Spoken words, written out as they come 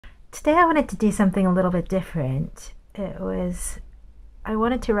Today I wanted to do something a little bit different. I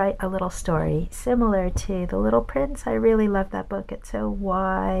wanted to write a little story similar to The Little Prince. I really love that book. It's so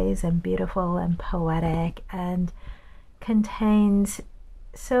wise and beautiful and poetic and contains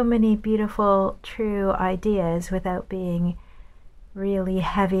so many beautiful, true ideas without being really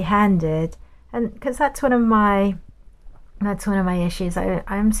heavy-handed. And because that's one of my issues.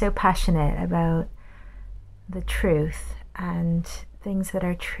 I'm so passionate about the truth and things that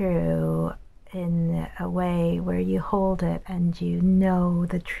are true in a way where you hold it and you know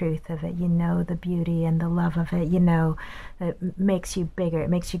the truth of it, you know the beauty and the love of it, you know it makes you bigger, it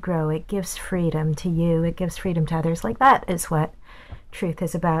makes you grow, it gives freedom to you, it gives freedom to others. Like, that is what truth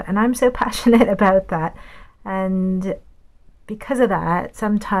is about, and I'm so passionate about that. And because of that,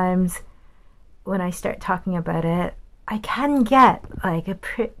 sometimes when I start talking about it, I can get like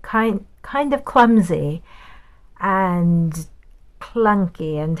kind of clumsy and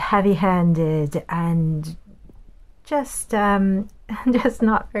clunky and heavy-handed and just just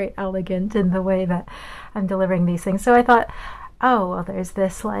not very elegant in the way that I'm delivering these things. So I thought, oh, well, there's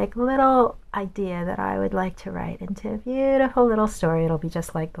this like little idea that I would like to write into a beautiful little story. It'll be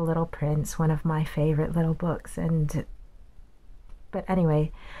just like The Little Prince, one of my favorite little books. But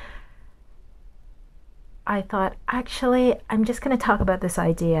anyway, I thought, actually, I'm just going to talk about this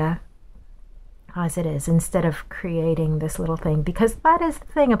idea as it is instead of creating this little thing, because that is the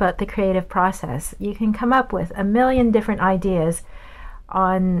thing about the creative process. You can come up with a million different ideas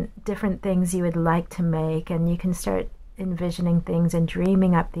on different things you would like to make, and you can start envisioning things and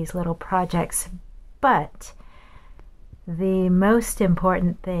dreaming up these little projects. But the most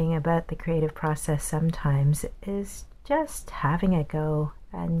important thing about the creative process sometimes is just having a go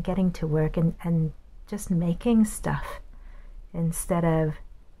and getting to work and just making stuff instead of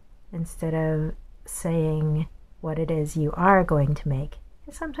saying what it is you are going to make.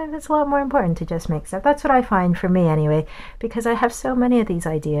 Sometimes it's a lot more important to just make stuff. That's what I find, for me anyway, because I have so many of these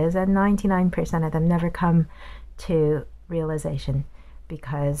ideas and 99% of them never come to realization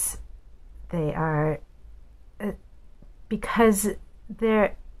because there are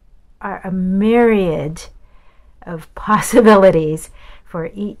a myriad of possibilities for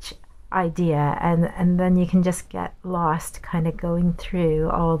each idea, and then you can just get lost kind of going through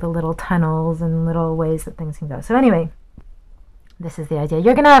all the little tunnels and little ways that things can go. So anyway, this is the idea.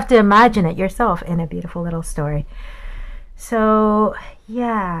 You're gonna have to imagine it yourself in a beautiful little story. So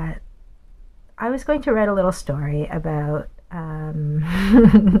yeah, I was going to write a little story about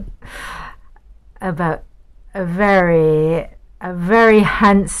about a very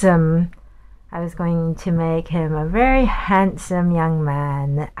handsome, I was going to make him a very handsome young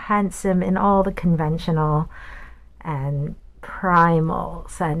man, handsome in all the conventional and primal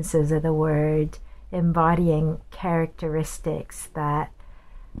senses of the word, embodying characteristics that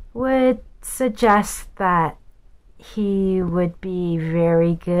would suggest that he would be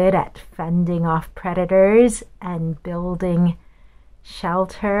very good at fending off predators and building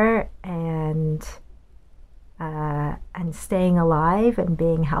shelter and staying alive and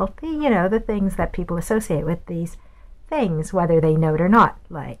being healthy, you know, the things that people associate with these things, whether they know it or not,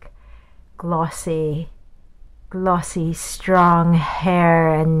 like glossy, strong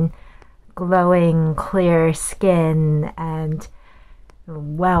hair and glowing, clear skin and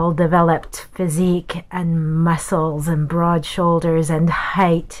well-developed physique and muscles and broad shoulders and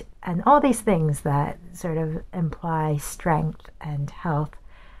height and all these things that sort of imply strength and health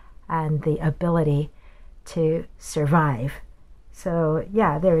and the ability to survive. So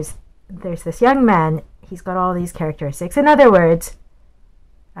yeah, there's this young man. He's got all these characteristics. In other words,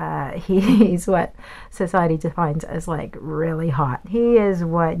 he's what society defines as like really hot. He is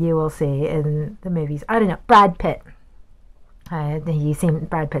what you will see in the movies. I don't know, Brad Pitt.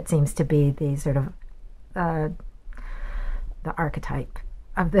 Brad Pitt seems to be the sort of the archetype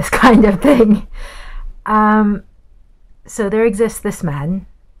of this kind of thing. So there exists this man.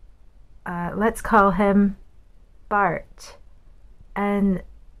 Let's call him Bart. And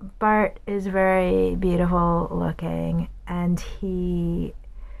Bart is very beautiful looking, and he's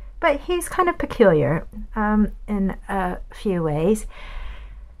kind of peculiar in a few ways.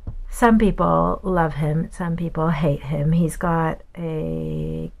 Some people love him, some people hate him. He's got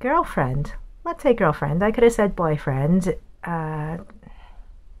a girlfriend. Let's say girlfriend. I could have said boyfriend. Though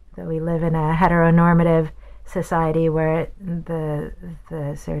we live in a heteronormative society where the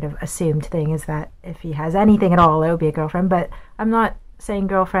sort of assumed thing is that if he has anything at all, it would be a girlfriend. But I'm not saying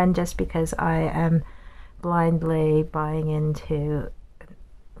girlfriend just because I am blindly buying into,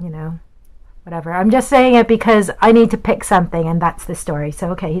 whatever. I'm just saying it because I need to pick something, and that's the story. So,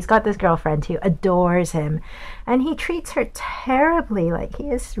 okay, he's got this girlfriend who adores him, and he treats her terribly. Like,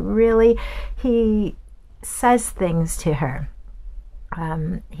 he says things to her.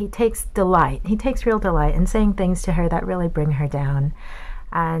 He takes real delight in saying things to her that really bring her down.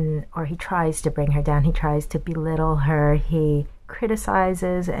 Or he tries to bring her down. He tries to belittle her. He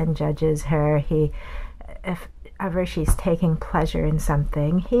criticizes and judges her. If ever she's taking pleasure in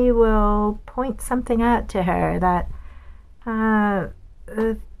something, he will point something out to her that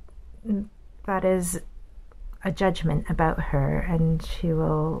is a judgment about her, and she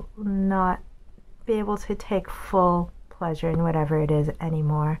will not be able to take full pleasure in whatever it is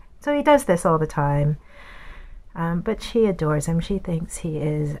anymore. So he does this all the time. But she adores him. She thinks he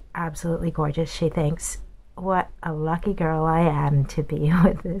is absolutely gorgeous. She thinks, what a lucky girl I am to be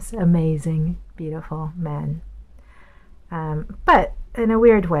with this amazing, beautiful man. But in a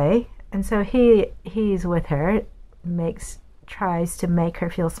weird way. And so he's with her, tries to make her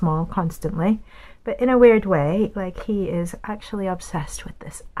feel small constantly. But in a weird way, like, he is actually obsessed with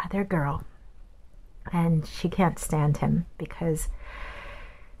this other girl. And she can't stand him because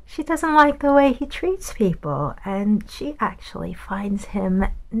she doesn't like the way he treats people, and she actually finds him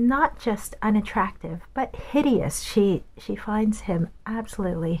not just unattractive, but hideous. She finds him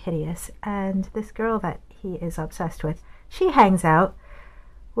absolutely hideous. And this girl that he is obsessed with, she hangs out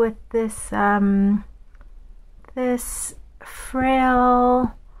with this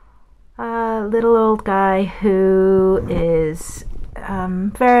frail little old guy who is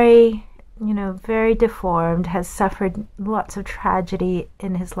very deformed, has suffered lots of tragedy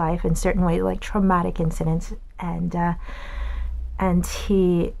in his life in certain ways, like traumatic incidents, and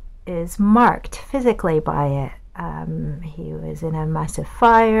he is marked physically by it. He was in a massive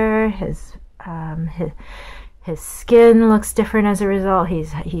fire. His skin looks different as a result.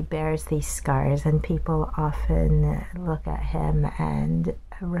 He bears these scars, and people often look at him and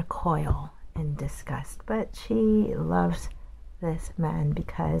recoil in disgust. But she loves this man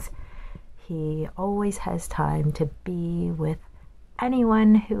because he always has time to be with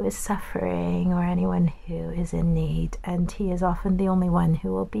anyone who is suffering or anyone who is in need, and he is often the only one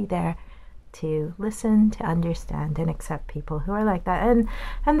who will be there to listen, to understand, and accept people who are like that.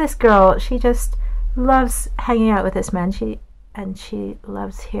 And this girl, she just loves hanging out with this man. She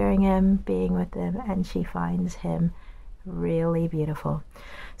loves hearing him, being with him, and she finds him really beautiful.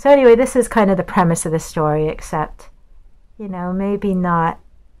 So anyway, this is kind of the premise of the story, except, maybe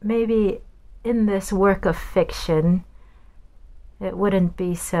in this work of fiction, everything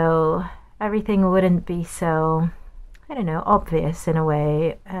wouldn't be so, obvious in a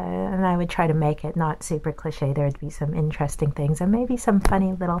way, and I would try to make it not super cliche. There would be some interesting things and maybe some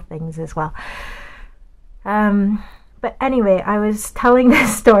funny little things as well. But anyway, I was telling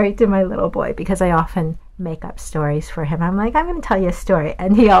this story to my little boy because I often make up stories for him. I'm like, I'm going to tell you a story,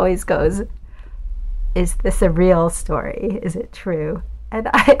 and he always goes, is this a real story? Is it true? And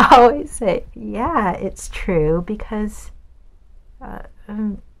I always say, yeah, it's true, because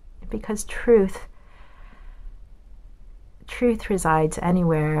truth resides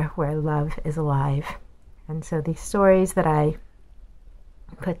anywhere where love is alive. And so these stories that I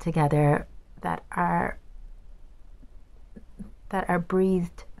put together that are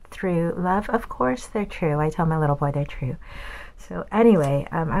breathed through love, of course they're true. I tell my little boy they're true. So anyway,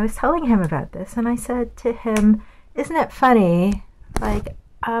 I was telling him about this, and I said to him, isn't it funny?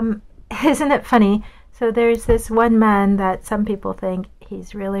 Isn't it funny? So there's this one man that some people think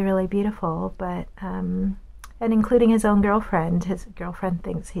he's really, really beautiful, but, and including his own girlfriend, his girlfriend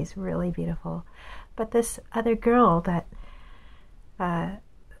thinks he's really beautiful. But this other girl that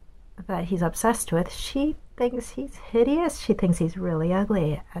he's obsessed with, she thinks he's hideous. She thinks he's really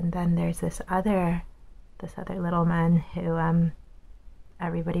ugly. And then there's this other little man who,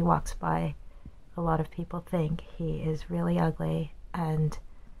 everybody walks by. A lot of people think he is really ugly. And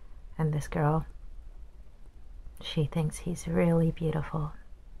this girl, she thinks he's really beautiful.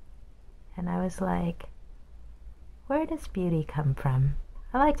 And I was like, where does beauty come from?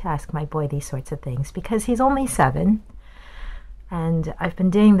 I like to ask my boy these sorts of things because he's only 7. And I've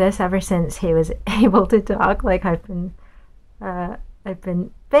been doing this ever since he was able to talk. Like, I've been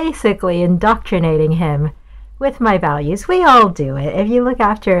basically indoctrinating him with my values. We all do it. If you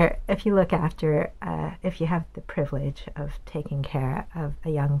have the privilege of taking care of a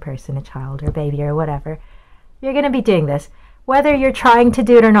young person, a child or baby or whatever, you're going to be doing this. Whether you're trying to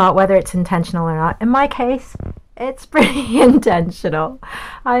do it or not, whether it's intentional or not. In my case, it's pretty intentional.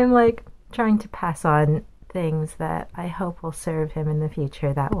 I'm like trying to pass on things that I hope will serve him in the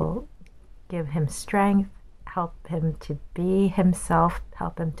future, that will give him strength, help him to be himself,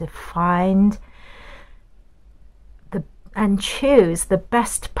 help him to find and choose the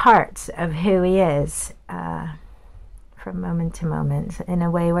best parts of who he is from moment to moment, in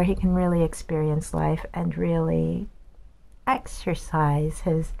a way where he can really experience life and really exercise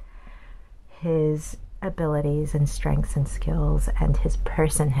his abilities and strengths and skills and his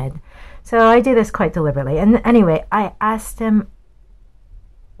personhood. So I do this quite deliberately. And anyway, I asked him,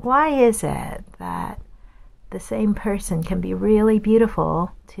 why is it that the same person can be really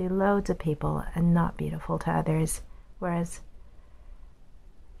beautiful to loads of people and not beautiful to others? Whereas,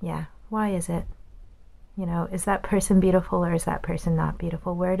 yeah, why is it? You know, is that person beautiful or is that person not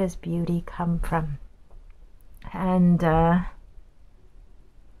beautiful? Where does beauty come from? And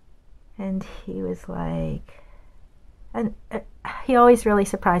he was like, and he always really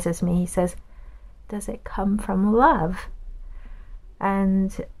surprises me. He says, does it come from love?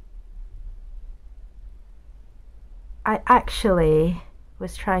 And I actually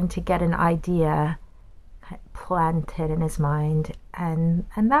was trying to get an idea planted in his mind, and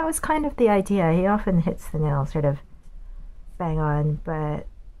that was kind of the idea. He often hits the nail sort of bang on, but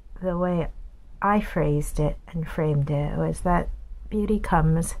the way I phrased it and framed it was that beauty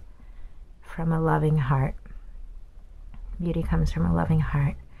comes from a loving heart. Beauty comes from a loving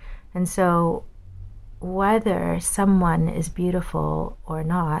heart. And so whether someone is beautiful or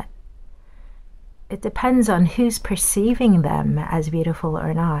not, it depends on who's perceiving them as beautiful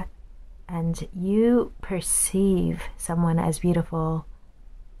or not. And you perceive someone as beautiful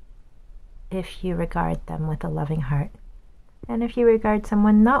if you regard them with a loving heart. And if you regard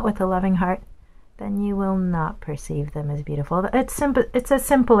someone not with a loving heart, then you will not perceive them as beautiful. It's simple. It's as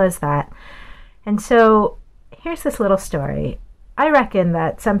simple as that. And so here's this little story. I reckon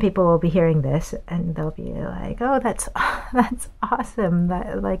that some people will be hearing this and they'll be like, oh, that's awesome.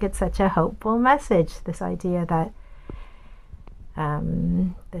 That, like, it's such a hopeful message. This idea that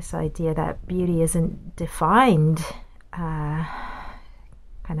beauty isn't defined, kind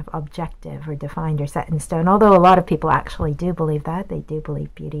of objective or defined or set in stone. Although a lot of people actually do believe that. They do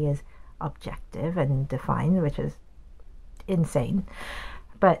believe beauty is objective and defined, which is insane.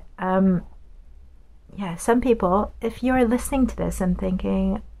 But yeah, some people, if you're listening to this and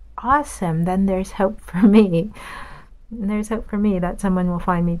thinking, awesome, then there's hope for me. There's hope for me that someone will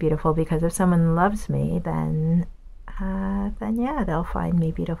find me beautiful, because if someone loves me, then yeah, they'll find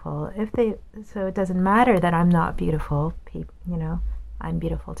me beautiful. So it doesn't matter that I'm not beautiful. You know, I'm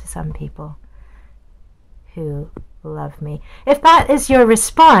beautiful to some people who love me. If that is your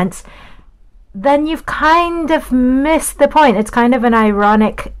response, then you've kind of missed the point. It's kind of an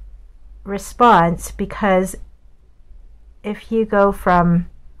ironic response, because if you go from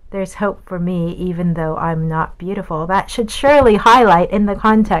there's hope for me even though I'm not beautiful, that should surely highlight, in the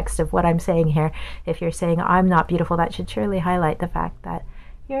context of what I'm saying here, if you're saying I'm not beautiful, that should surely highlight the fact that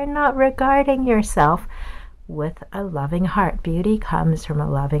you're not regarding yourself with a loving heart. Beauty comes from a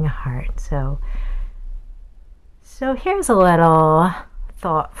loving heart. So here's a little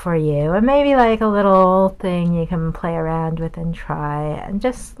thought for you, and maybe like a little thing you can play around with and try, and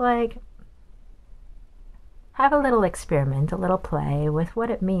just like have a little experiment, a little play with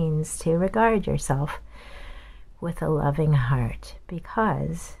what it means to regard yourself with a loving heart.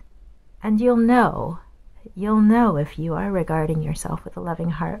 And you'll know if you are regarding yourself with a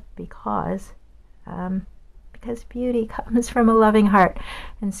loving heart, because beauty comes from a loving heart.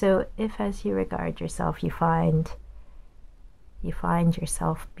 And so if, as you regard yourself, you find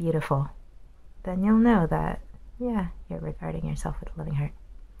yourself beautiful, then you'll know that, yeah, you're regarding yourself with a loving heart.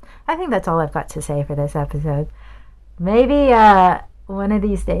 I think that's all I've got to say for this episode. Maybe one of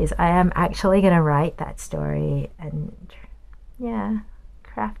these days I am actually going to write that story and, yeah,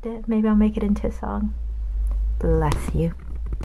 craft it. Maybe I'll make it into a song. Bless you.